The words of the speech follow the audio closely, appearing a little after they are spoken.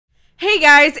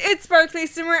Guys, it's Sparkly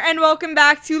Simmer and welcome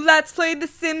back to Let's Play The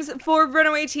Sims 4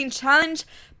 Runaway Teen Challenge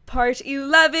Part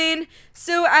 11.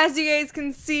 So as you guys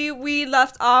can see, we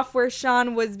left off where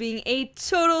Sean was being a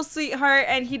total sweetheart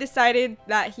and he decided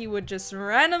that he would just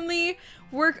randomly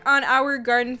work on our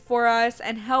garden for us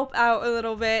and help out a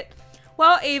little bit,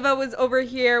 while Ava was over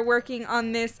here working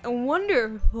on this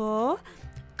wonderful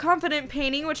confident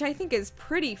painting, which I think is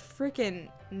pretty freaking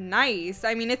nice.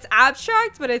 I mean, it's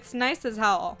abstract, but it's nice as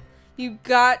hell. You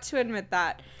got to admit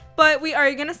that. But we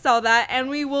are gonna sell that, and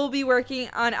we will be working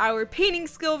on our painting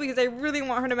skill because I really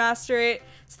want her to master it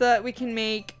so that we can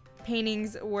make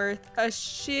paintings worth a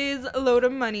shiz load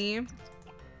of money.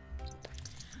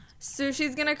 So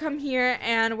she's gonna come here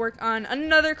and work on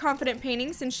another confident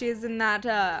painting since she is in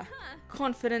that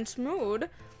confident mood.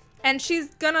 And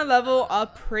she's gonna level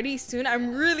up pretty soon.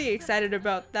 I'm really excited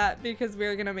about that because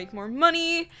we're gonna make more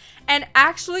money. And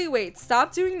actually, wait,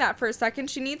 stop doing that for a second.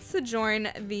 She needs to join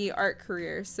the art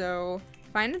career. So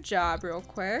find a job real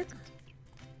quick.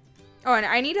 Oh, and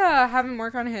I need to have him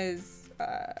work on his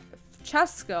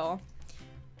chess skill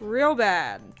real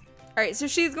bad. All right, so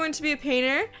she's going to be a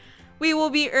painter. We will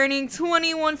be earning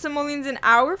 21 simoleons an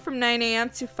hour from 9 a.m.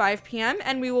 to 5 p.m.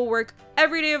 and we will work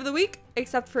every day of the week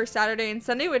except for Saturday and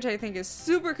Sunday, which I think is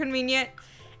super convenient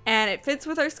and it fits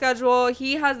with our schedule.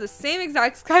 He has the same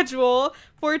exact schedule,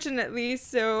 fortunately,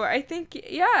 so I think,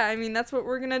 yeah, I mean, that's what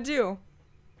we're gonna do.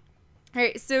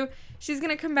 Alright, so she's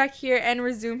gonna come back here and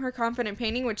resume her confident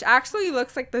painting, which actually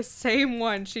looks like the same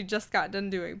one she just got done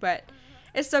doing, but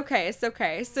it's okay, it's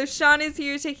okay. So Sean is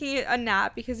here taking a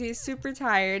nap because he's super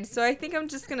tired, so I think I'm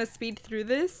just gonna speed through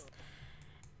this.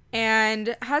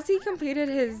 And has he completed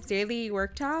his daily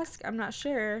work task? I'm not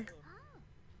sure.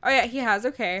 Oh yeah, he has,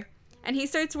 okay. And he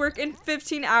starts work in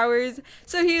 15 hours.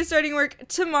 So he is starting work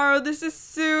tomorrow. This is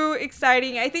so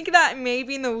exciting. I think that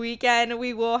maybe in the weekend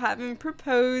we will have him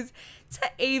propose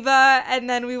to Ava. And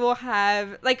then we will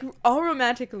have, like, all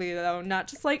romantically though. Not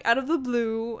just like out of the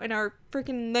blue in our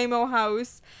freaking lame-o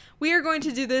house. We are going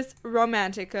to do this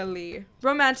romantically.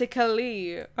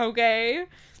 Romantically, okay?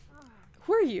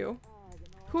 Who are you?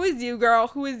 Who is you, girl?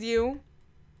 Who is you?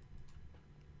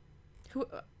 Who?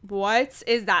 What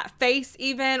is that face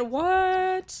even?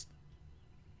 What?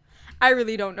 I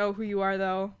really don't know who you are,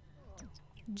 though.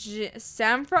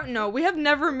 Samfra? No, we have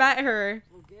never met her.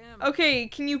 Okay,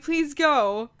 can you please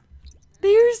go?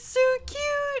 They are so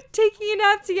cute! Taking a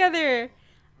nap together.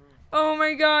 Oh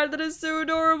my god, that is so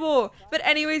adorable. But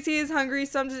anyways, he is hungry,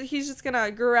 so he's just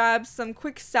gonna grab some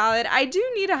quick salad. I do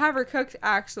need to have her cooked,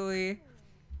 actually.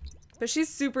 But she's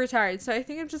super tired, so I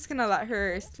think I'm just gonna let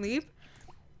her sleep.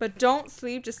 But don't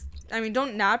sleep,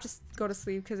 don't nap, just go to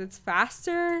sleep because it's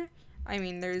faster. I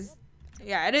mean,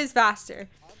 yeah, it is faster.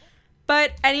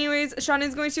 But anyways, Sean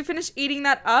is going to finish eating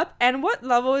that up. And what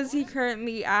level is he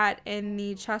currently at in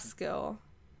the chess skill?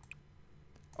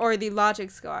 Or the logic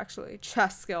skill, actually.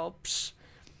 Chess skill. Psh.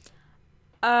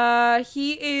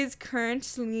 He is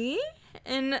currently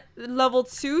in level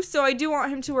 2, so I do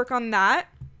want him to work on that,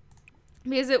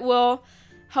 because it will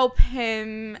help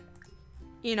him,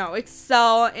 you know,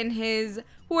 excel in his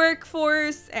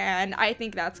workforce, and I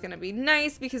think that's gonna be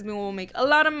nice because we will make a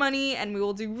lot of money and we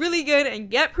will do really good and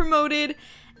get promoted.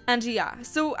 And yeah,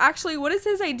 so actually, what is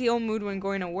his ideal mood when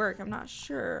going to work? I'm not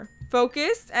sure.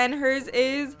 Focused, and hers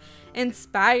is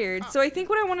inspired. So I think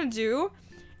what I want to do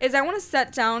is I want to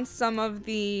set down some of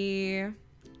the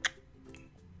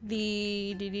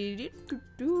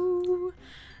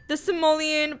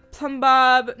simoleon,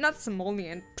 plumbob, not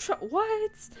simoleon,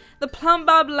 what? The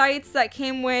plumbob lights that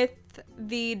came with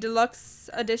the deluxe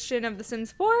edition of The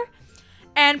Sims 4.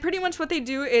 And pretty much what they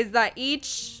do is that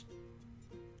each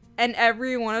and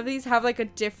every one of these have like a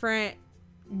different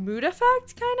mood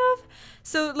effect, kind of.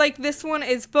 So like this one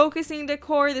is focusing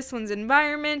decor, this one's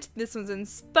environment, this one's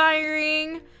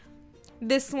inspiring,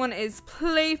 this one is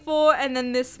playful, and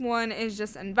then this one is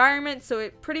just environment. So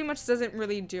it pretty much doesn't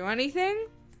really do anything.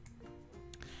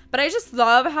 But I just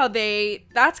love how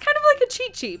that's kind of like a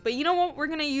cheat sheet, but you know what? We're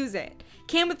going to use it.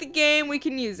 Came with the game, we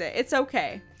can use it. It's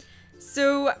okay.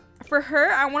 So for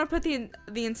her, I want to put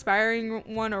the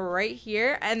inspiring one right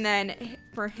here. And then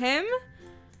for him,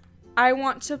 I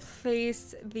want to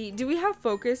place do we have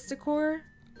focus decor?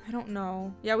 I don't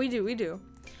know. Yeah, we do. All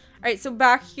right, so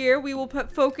back here, we will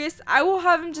put focus. I will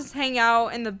have him just hang out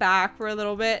in the back for a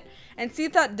little bit and see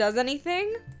if that does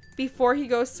anything before he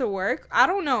goes to work. I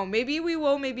don't know, maybe we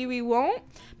will, maybe we won't,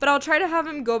 but I'll try to have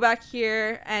him go back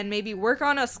here and maybe work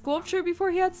on a sculpture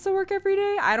before he has to work every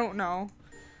day. I don't know,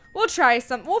 we'll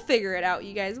figure it out,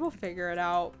 you guys. We'll figure it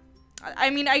out. I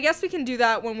mean, I guess we can do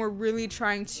that when we're really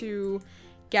trying to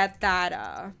get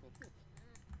that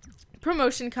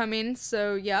promotion coming,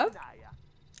 so yep.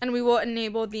 And we will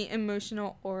enable the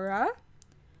emotional aura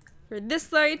for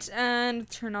this light and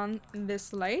turn on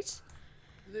this light.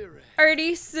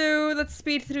 Alrighty, so let's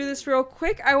speed through this real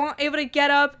quick. I won't able to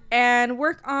get up and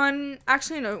work on,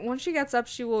 actually no, once she gets up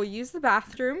she will use the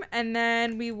bathroom and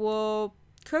then we will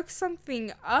cook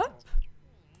something up.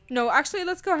 No, actually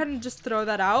let's go ahead and just throw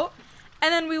that out.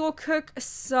 And then we will cook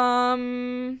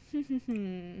some,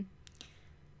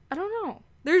 I don't know.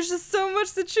 There's just so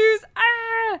much to choose.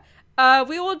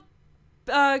 We will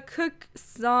cook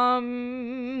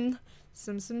some.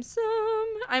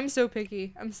 I'm so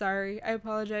picky. I'm sorry. I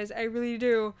apologize. I really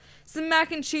do. Some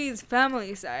mac and cheese,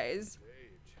 family size.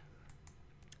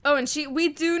 Oh, and we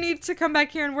do need to come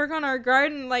back here and work on our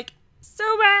garden, like, so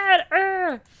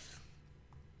bad.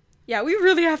 Yeah, we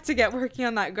really have to get working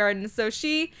on that garden. So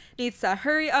she needs to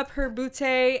hurry up her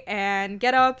butte and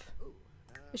get up.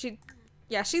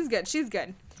 Yeah, she's good. She's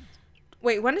good.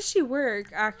 Wait, when does she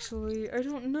work, actually? I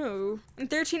don't know. In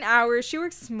 13 hours. She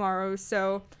works tomorrow,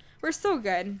 so we're still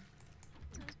good.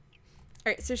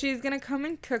 Alright, so she's gonna come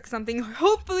and cook something.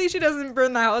 Hopefully she doesn't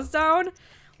burn the house down.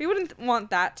 We wouldn't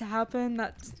want that to happen.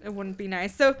 It wouldn't be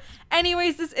nice. So,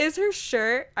 anyways, this is her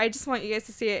shirt. I just want you guys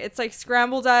to see it. It's like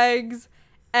scrambled eggs,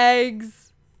 and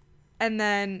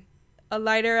then a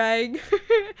lighter egg,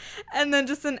 and then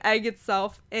just an egg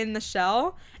itself in the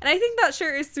shell. And I think that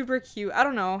shirt is super cute. I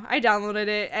don't know. I downloaded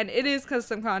it, and it is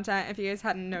custom content if you guys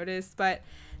hadn't noticed, but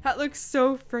that looks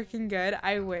so freaking good.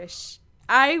 I wish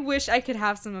I could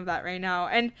have some of that right now.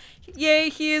 And yay,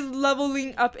 he is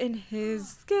leveling up in his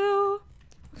skill.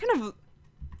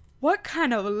 What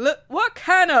kind of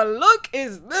look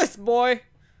is this, boy?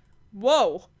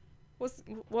 Whoa.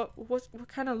 What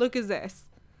kind of look is this?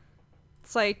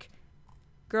 It's like,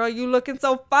 girl, you looking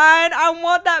so fine. I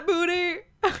want that booty.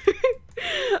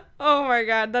 Oh my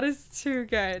god, that is too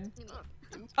good.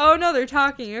 Oh no, they're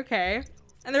talking. Okay.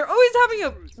 And they're always having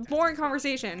a boring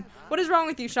conversation. What is wrong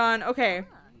with you, Sean? Okay.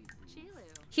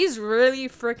 He's really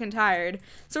freaking tired.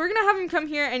 So we're gonna have him come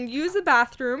here and use the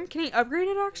bathroom. Can he upgrade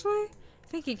it, actually? I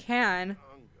think he can.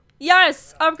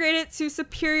 Yes! Upgrade it to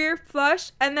Superior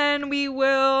Flush. And then we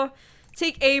will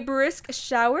take a brisk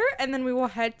shower. And then we will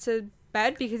head to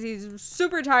bed because he's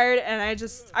super tired. And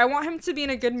I want him to be in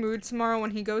a good mood tomorrow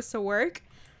when he goes to work.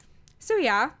 So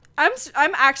yeah.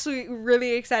 I'm actually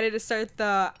really excited to start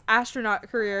the astronaut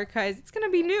career because it's gonna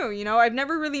be new, you know. I've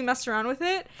never really messed around with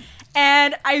it,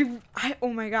 and I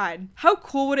oh my god, how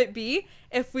cool would it be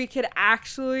if we could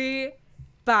actually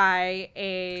buy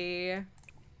a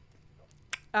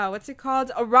what's it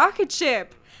called, a rocket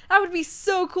ship? That would be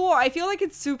so cool. I feel like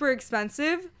it's super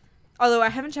expensive, although I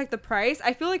haven't checked the price.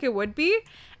 I feel like it would be,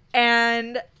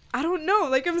 and I don't know,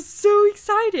 like, I'm so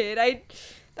excited.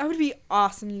 That would be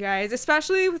awesome, you guys,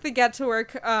 especially with the Get to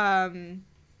Work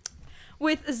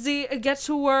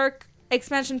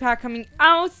expansion pack coming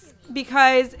out,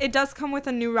 because it does come with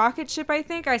a new rocket ship. I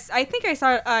think I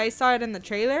saw it in the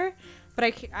trailer,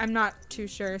 but I'm not too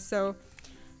sure. So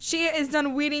she is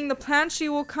done weeding the plants. She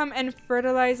will come and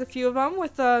fertilize a few of them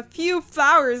with a few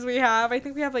flowers we have. I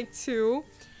think we have like 2,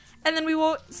 and then we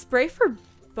will spray for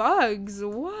bugs.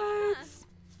 What?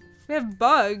 We have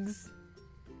bugs.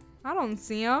 I don't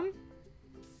see them.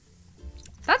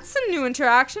 That's some new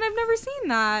interaction. I've never seen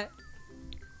that.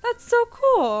 That's so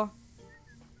cool.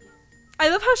 I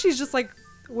love how she's just like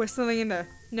whistling and the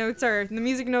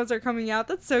music notes are coming out.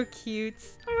 That's so cute.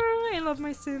 Oh, I love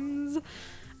my Sims.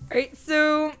 Alright,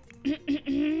 so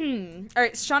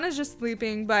alright, Shauna is just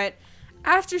sleeping, but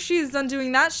after she's done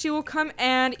doing that, she will come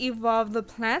and evolve the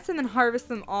plants and then harvest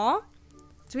them all.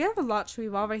 Do we have a lot to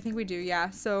evolve? I think we do,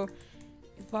 yeah. So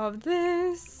evolve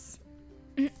this.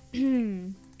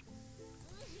 Can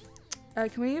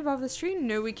we evolve this tree?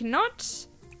 No, we cannot.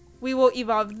 We will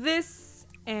evolve this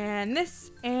and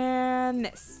this and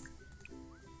this.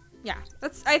 Yeah,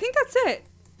 I think that's it.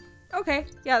 Okay,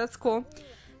 yeah, that's cool.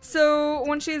 So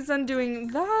when she's done doing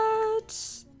that,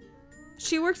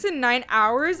 she works in 9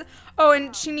 hours. Oh,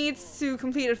 and she needs to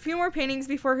complete a few more paintings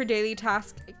before her daily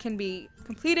task can be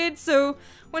completed. So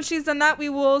when she's done that, we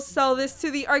will sell this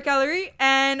to the art gallery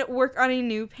and work on a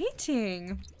new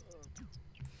painting.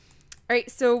 Alright,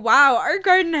 so wow, our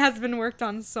garden has been worked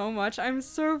on so much. I'm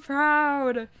so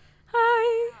proud.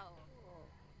 Hi.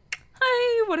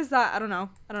 Hi, what is that? I don't know.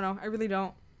 I really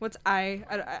don't. What's I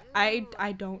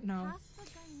don't know.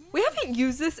 We haven't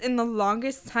used this in the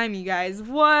longest time, you guys.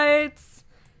 What?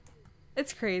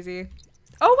 It's crazy.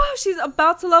 Oh wow, she's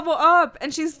about to level up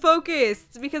and she's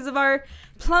focused because of our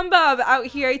Plumbub out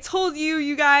here. I told you,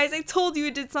 you guys. I told you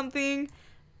it did something.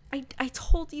 I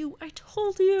told you. I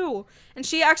told you. And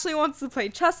she actually wants to play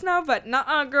chess now, but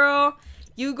nuh-uh, girl.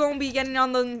 You gonna be getting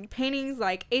on the paintings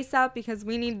like ASAP because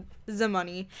we need the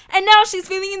money. And now she's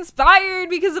feeling inspired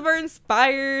because of our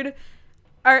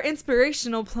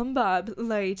inspirational plum bob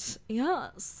light.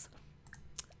 Yes.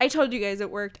 I told you guys it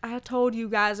worked. I told you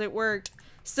guys it worked.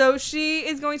 So she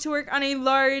is going to work on a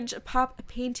large pop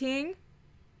painting.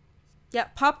 Yeah,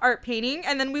 pop art painting.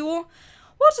 And then we'll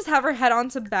just have her head on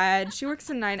to bed. She works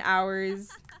in 9 hours.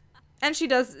 And she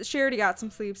already got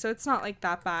some sleep, so it's not like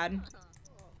that bad.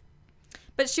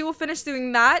 But she will finish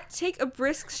doing that, take a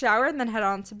brisk shower, and then head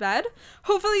on to bed.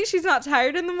 Hopefully she's not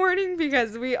tired in the morning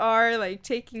because we are like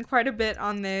taking quite a bit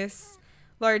on this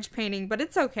large painting, but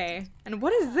it's okay. And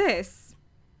what is this?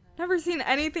 Never seen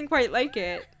anything quite like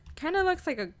it. Kind of looks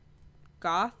like a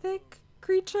gothic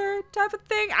creature type of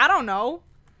thing. I don't know.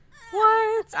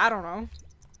 What? I don't know.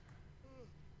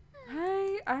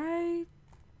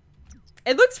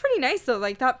 It looks pretty nice though,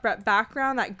 like that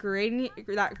background, that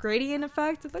gradient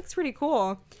effect. It looks pretty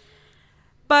cool.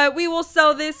 But we will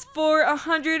sell this for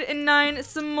 109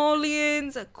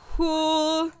 simoleons.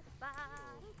 Cool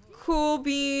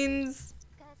beans.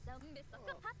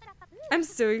 I'm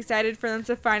so excited for them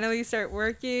to finally start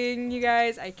working, you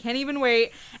guys. I can't even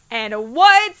wait. And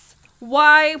what?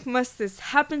 Why must this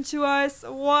happen to us?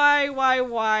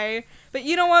 Why? But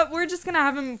you know what? We're just gonna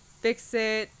have him fix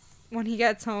it when he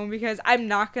gets home because I'm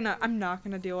not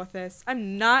gonna deal with this.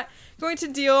 I'm not going to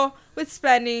deal with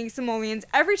spending simoleons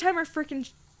every time our freaking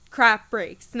crap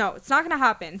breaks. No, it's not gonna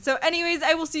happen. So anyways,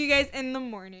 I will see you guys in the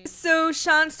morning. So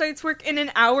Sean starts work in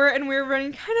an hour and we're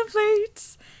running kind of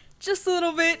late. Just a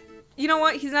little bit. You know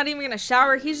what? He's not even gonna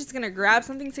shower. He's just gonna grab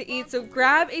something to eat. So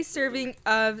grab a serving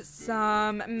of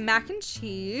some mac and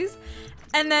cheese.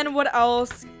 And then what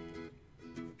else?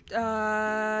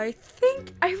 I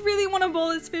think I really want to bowl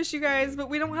this fish, you guys, but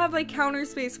we don't have like counter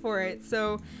space for it,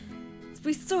 so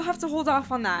we still have to hold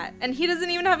off on that. And he doesn't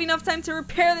even have enough time to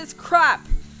repair this crap.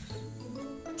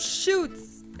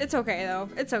 Shoots. It's okay though.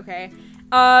 It's okay.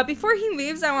 Before he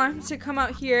leaves, I want him to come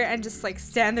out here and just like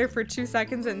stand there for 2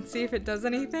 seconds and see if it does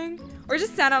anything, or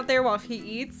just stand out there while he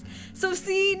eats. So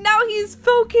see, now he's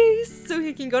focused, so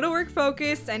he can go to work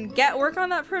focused and get work on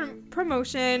that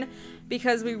promotion.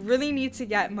 Because we really need to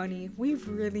get money. We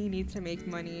really need to make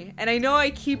money. And I know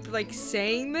I keep like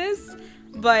saying this,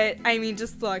 but I mean,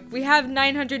 just look. We have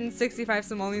 965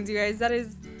 simoleons, you guys. That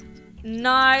is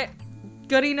not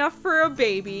good enough for a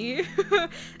baby.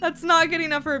 That's not good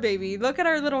enough for a baby. Look at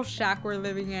our little shack we're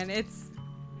living in. It's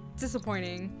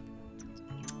disappointing.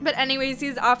 But anyways,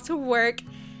 he's off to work.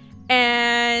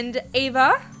 And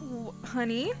Ava,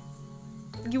 honey,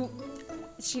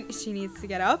 She needs to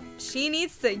get up. She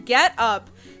needs to get up.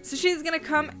 So she's gonna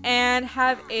come and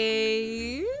have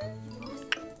a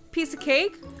piece of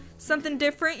cake. Something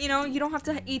different, you know. You don't have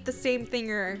to eat the same thing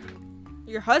your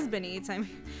husband eats.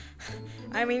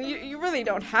 I mean, you really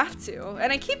don't have to.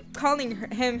 And I keep calling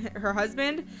him her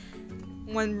husband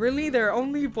when really they're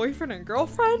only boyfriend and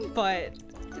girlfriend. But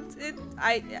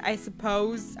I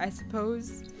suppose. I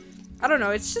don't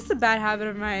know. It's just a bad habit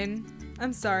of mine.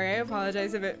 I'm sorry, I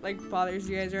apologize if it like bothers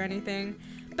you guys or anything.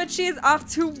 But she is off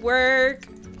to work.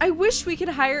 I wish we could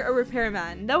hire a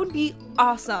repairman. That would be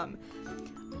awesome.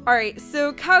 Alright,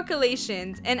 so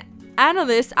calculations. An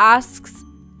analyst asks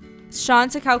Sean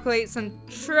to calculate some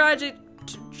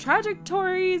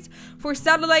trajectories for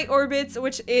satellite orbits,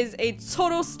 which is a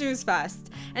total snooze fest.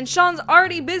 And Sean's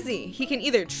already busy. He can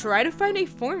either try to find a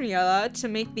formula to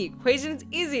make the equations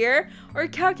easier or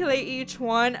calculate each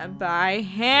one by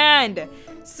hand.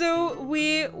 So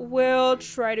we will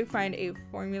try to find a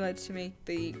formula to make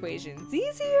the equations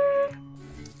easier.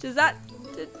 Does that...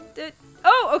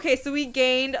 Oh, okay, so we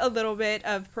gained a little bit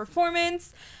of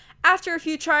performance. After a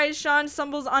few tries, Sean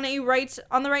stumbles on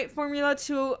the right formula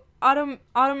to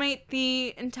automate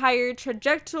the entire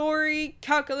trajectory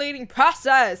calculating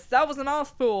process. That was a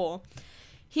mouthful.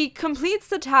 He completes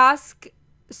the task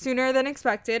sooner than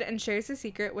expected and shares his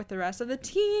secret with the rest of the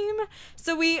team.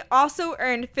 So we also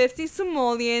earned 50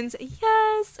 simoleons.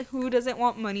 Yes, who doesn't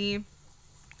want money?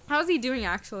 How's he doing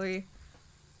actually?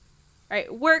 All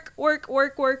right, work. Oh,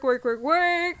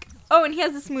 and he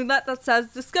has this moodlet that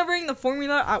says discovering the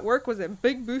formula at work was a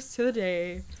big boost to the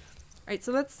day. All right,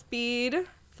 so let's speed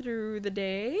through the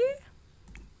day.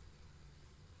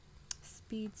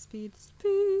 Speed.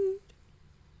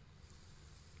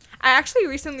 I actually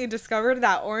recently discovered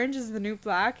that Orange is the New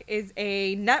Black is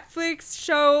a Netflix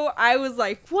show. I was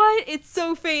like, what? It's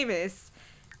so famous.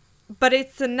 But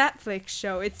it's a Netflix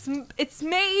show. It's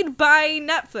made by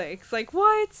Netflix. Like,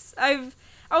 what? I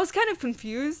was kind of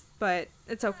confused, but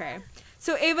it's okay.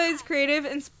 So Ava is creative.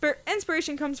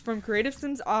 Inspiration comes from creative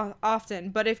sims often,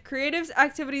 but if creative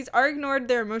activities are ignored,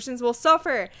 their emotions will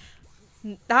suffer.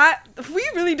 That we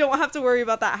really don't have to worry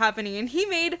about that happening. And he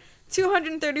made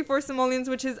 234 simoleons,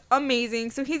 which is amazing.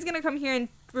 So he's gonna come here and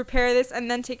repair this and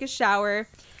then take a shower.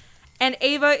 And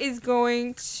Ava is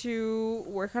going to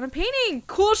work on a painting.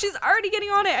 Cool, she's already getting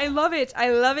on it. I love it.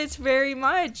 I love it very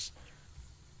much.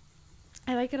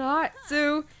 I like it a lot.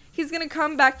 So he's gonna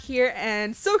come back here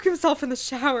and soak himself in the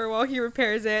shower while he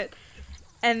repairs it.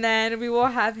 And then we will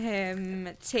have him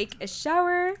take a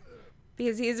shower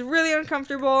because he is really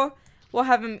uncomfortable. We'll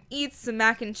have him eat some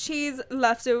mac and cheese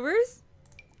leftovers.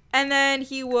 And then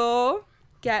he will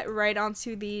get right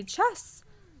onto the chest.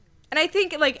 And I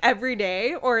think like every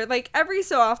day or like every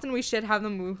so often we should have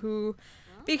them woohoo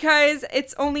because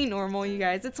it's only normal, you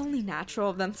guys. It's only natural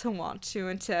of them to want to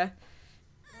and to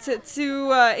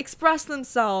express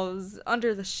themselves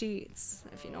under the sheets,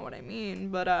 if you know what I mean.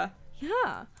 But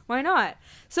yeah, why not?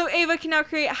 So Ava can now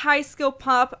create high skill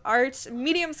pop art,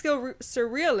 medium skill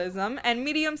surrealism, and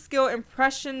medium skill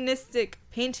impressionistic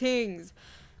paintings.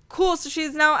 Cool, so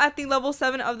she's now at the level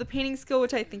 7 of the painting skill,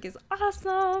 which I think is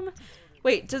awesome.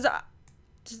 Wait, do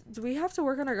we have to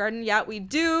work on our garden? Yeah, we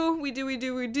do. We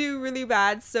do really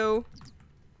bad. So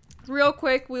real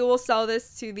quick, we will sell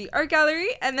this to the art gallery,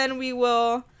 and then we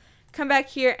will come back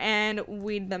here and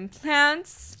weed them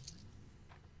plants,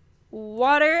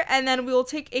 water, and then we will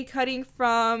take a cutting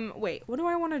from, wait, what do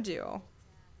I want to do? All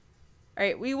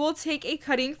right, we will take a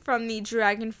cutting from the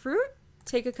dragon fruit,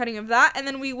 take a cutting of that, and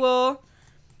then we'll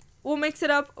mix it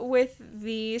up with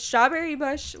the strawberry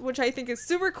bush, which I think is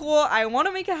super cool. I want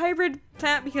to make a hybrid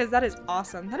plant because that is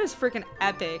awesome. That is freaking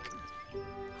epic.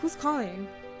 Who's calling?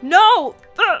 No!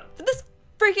 Ugh, this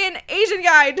freaking Asian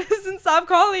guy doesn't stop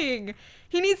calling.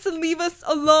 He needs to leave us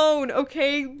alone,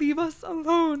 okay? Leave us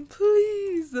alone,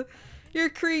 please. You're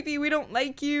creepy. We don't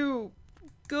like you.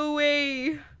 Go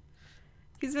away.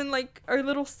 He's been like our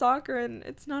little stalker and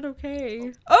it's not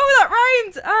okay. Oh, that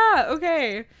rhymed! Ah,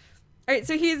 okay. Alright,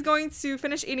 so he's going to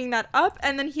finish eating that up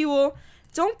and then he will,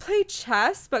 don't play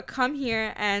chess, but come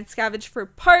here and scavenge for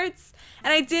parts.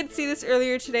 And I did see this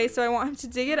earlier today, so I want him to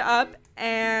dig it up.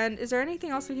 And is there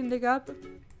anything else we can dig up?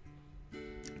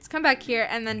 Let's come back here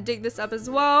and then dig this up as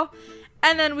well.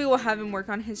 And then we will have him work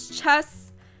on his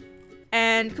chess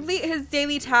and complete his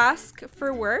daily task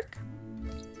for work.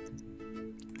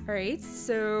 Alright,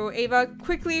 so Ava,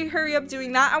 quickly hurry up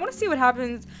doing that. I want to see what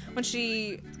happens when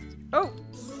she... Oh,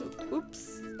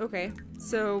 oops. Okay,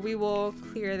 so we will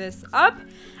clear this up.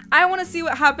 I want to see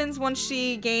what happens when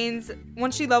she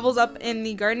levels up in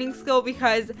the gardening skill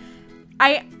because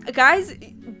guys,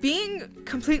 being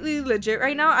completely legit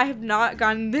right now, I have not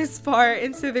gotten this far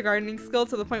into the gardening skill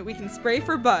to the point we can spray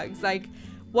for bugs. Like,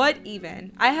 what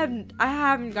even? I haven't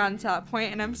gotten to that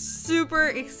point, and I'm super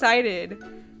excited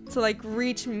to like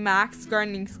reach max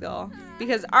gardening skill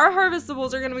because our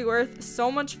harvestables are gonna be worth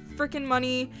so much freaking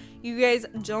money. You guys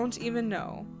don't even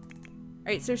know.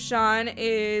 Alright, so Sean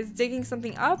is digging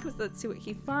something up. Let's see what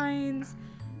he finds.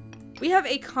 We have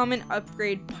a common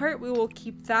upgrade part. We will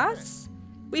keep that.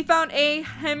 We found a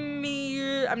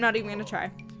I'm not even gonna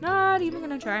try. Not even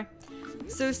gonna try.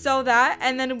 So sell that,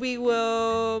 and then we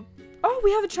will... Oh,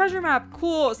 we have a treasure map.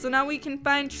 Cool. So now we can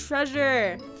find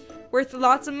treasure worth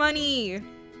lots of money.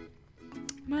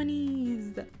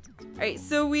 Monies. Alright,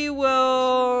 so we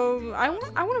will... I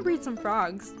want to breed some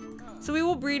frogs. So we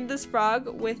will breed this frog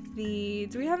with the...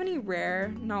 Do we have any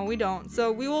rare? No, we don't.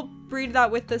 So we will breed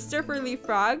that with the surfer leaf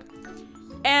frog.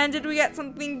 And did we get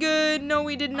something good? No,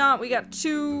 we did not. We got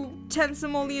 10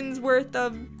 simoleons worth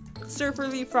of surfer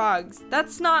leaf frogs.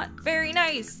 That's not very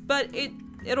nice, but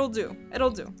it'll do.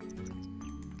 It'll do.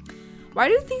 Why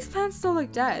do these plants still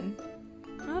look dead?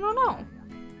 I don't know.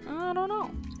 I don't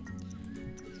know.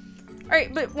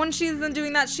 Alright, but when she's done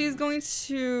doing that, she's going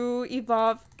to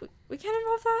evolve. We can't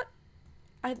evolve that?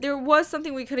 There was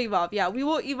something we could evolve. Yeah, we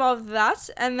will evolve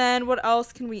that. And then what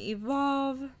else can we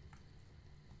evolve?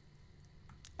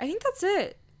 I think that's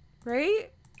it, right?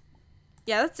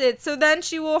 Yeah, that's it. So then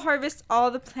she will harvest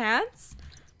all the plants.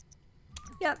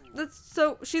 Yeah, that's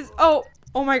so she's oh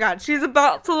my god, she's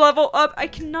about to level up. I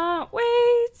cannot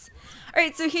wait.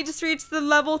 Alright, so he just reached the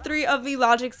level 3 of the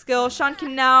logic skill. Sean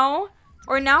can now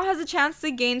has a chance to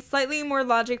gain slightly more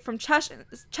logic from chess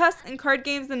and card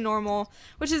games than normal,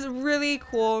 which is really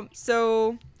cool.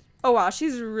 So, oh wow,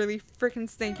 she's really freaking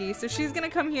stinky. So she's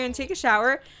gonna come here and take a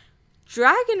shower.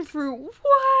 Dragon fruit,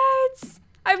 what?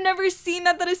 I've never seen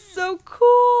that. That is so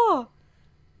cool.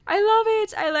 I love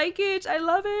it. I like it. I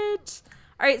love it.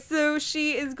 All right, so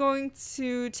she is going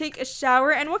to take a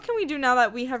shower. And what can we do now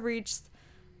that we have reached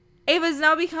Ava's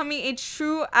now becoming a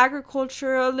true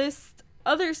agriculturalist.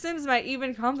 Other Sims might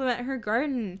even compliment her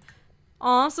garden.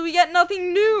 Aw, so we get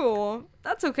nothing new.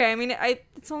 That's okay. I mean,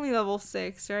 it's only level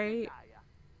 6, right?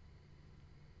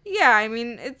 Yeah, I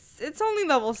mean, it's only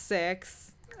level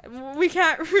 6. We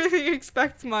can't really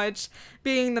expect much,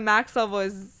 being the max level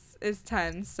is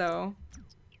 10, so.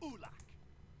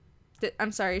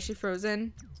 I'm sorry, is she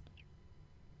frozen?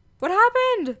 What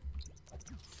happened?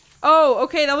 Oh,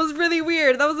 okay, that was really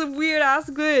weird. That was a weird ass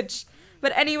glitch.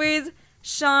 But anyways,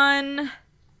 Sean,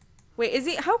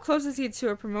 wait, how close is he to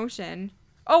a promotion?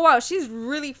 Oh wow, she's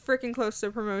really freaking close to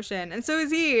a promotion, and so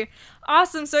is he.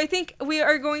 Awesome. So I think we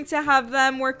are going to have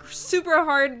them work super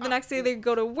hard the next day they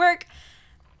go to work.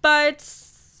 But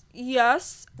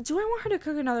yes, do I want her to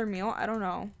cook another meal? I don't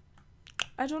know.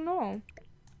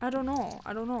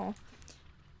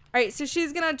 Alright, so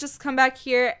she's gonna just come back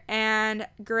here and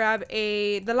grab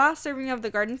the last serving of the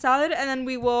garden salad, and then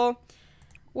we will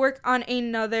work on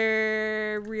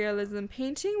another realism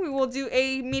painting. We will do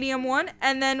a medium one,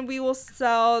 and then we will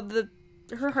sell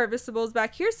her harvestables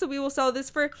back here. So we will sell this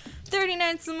for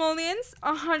 39 simoleons,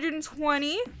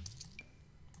 120,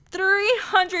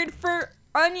 300 for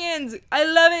onions. I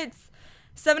love it.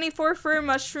 74 for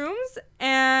mushrooms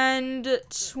and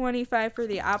 25 for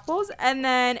the apples, and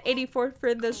then 84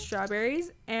 for the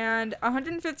strawberries and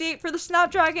 158 for the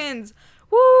snapdragons.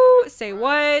 Woo! Say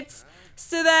what?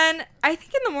 So then I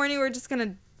think in the morning we're just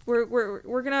gonna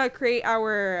we're gonna create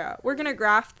we're gonna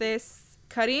graft this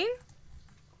cutting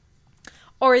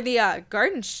or the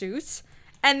garden shoot,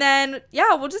 and then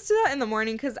yeah, we'll just do that in the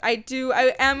morning because I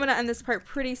am gonna end this part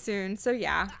pretty soon. So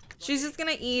yeah, she's just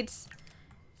gonna eat.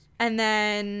 And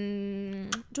then,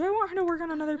 do I want her to work on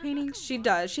another painting? She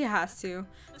does. She has to.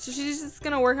 So she's just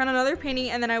going to work on another painting,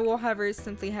 and then I will have her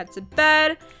simply head to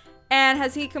bed. And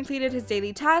has he completed his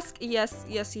daily task? Yes,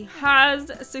 he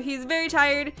has. So he's very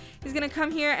tired. He's going to come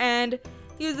here and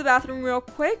use the bathroom real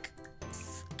quick.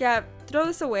 Throw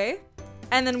this away.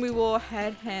 And then we will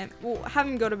we'll have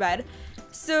him go to bed.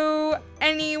 So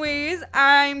anyways,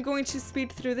 I'm going to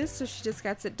speed through this so she just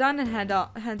gets it done and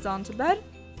heads on to bed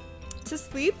to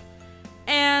sleep.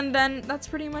 And then that's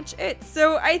pretty much it.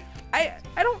 So I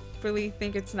don't really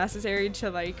think it's necessary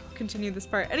to like continue this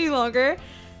part any longer.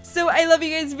 So I love you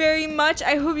guys very much.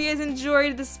 I hope you guys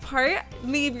enjoyed this part.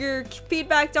 Leave your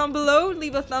feedback down below.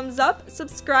 Leave a thumbs up,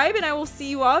 subscribe, and I will see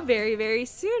you all very, very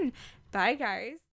soon. Bye guys.